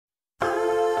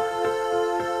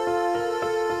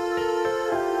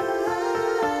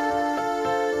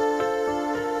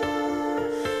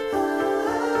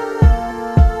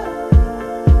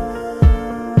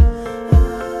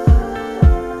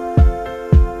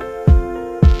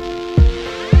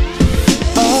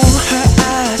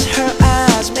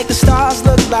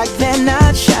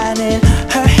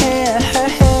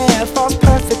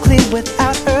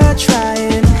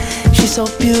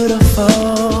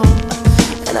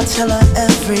I tell her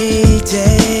every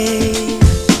day.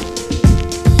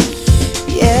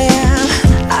 Yeah,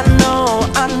 I know,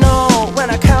 when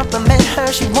I compliment her,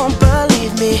 she won't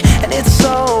believe me. And it's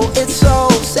so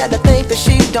sad to think that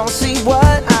she don't see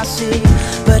what I see.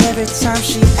 But every time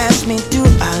she asks me, do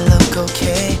I look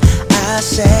okay, I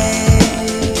say,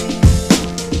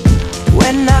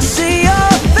 when I see your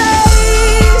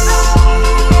face,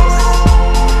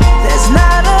 there's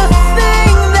not a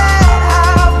thing that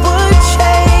I would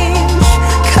change,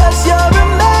 'cause you're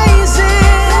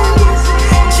amazing,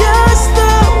 just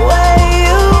the way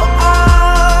you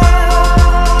are.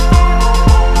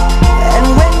 And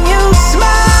when you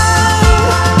smile,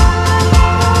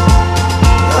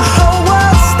 the whole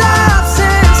world stops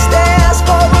and stares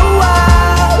for a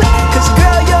while. 'Cause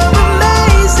girl, you're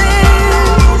amazing,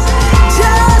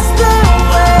 just the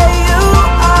way you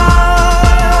are.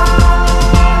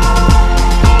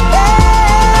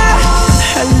 Yeah.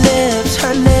 Her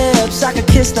lips, I could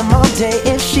kiss them all day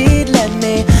if she'd let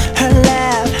me. Her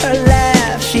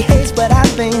laugh, she hates but I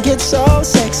think it's so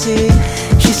sexy.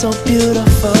 She's so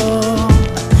beautiful,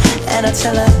 and I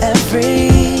tell her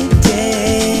every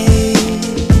day.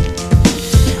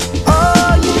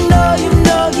 Oh, you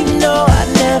know, I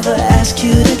never ask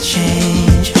you to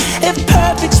change. If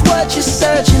perfect's what you're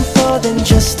searching for, then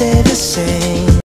just stay the same.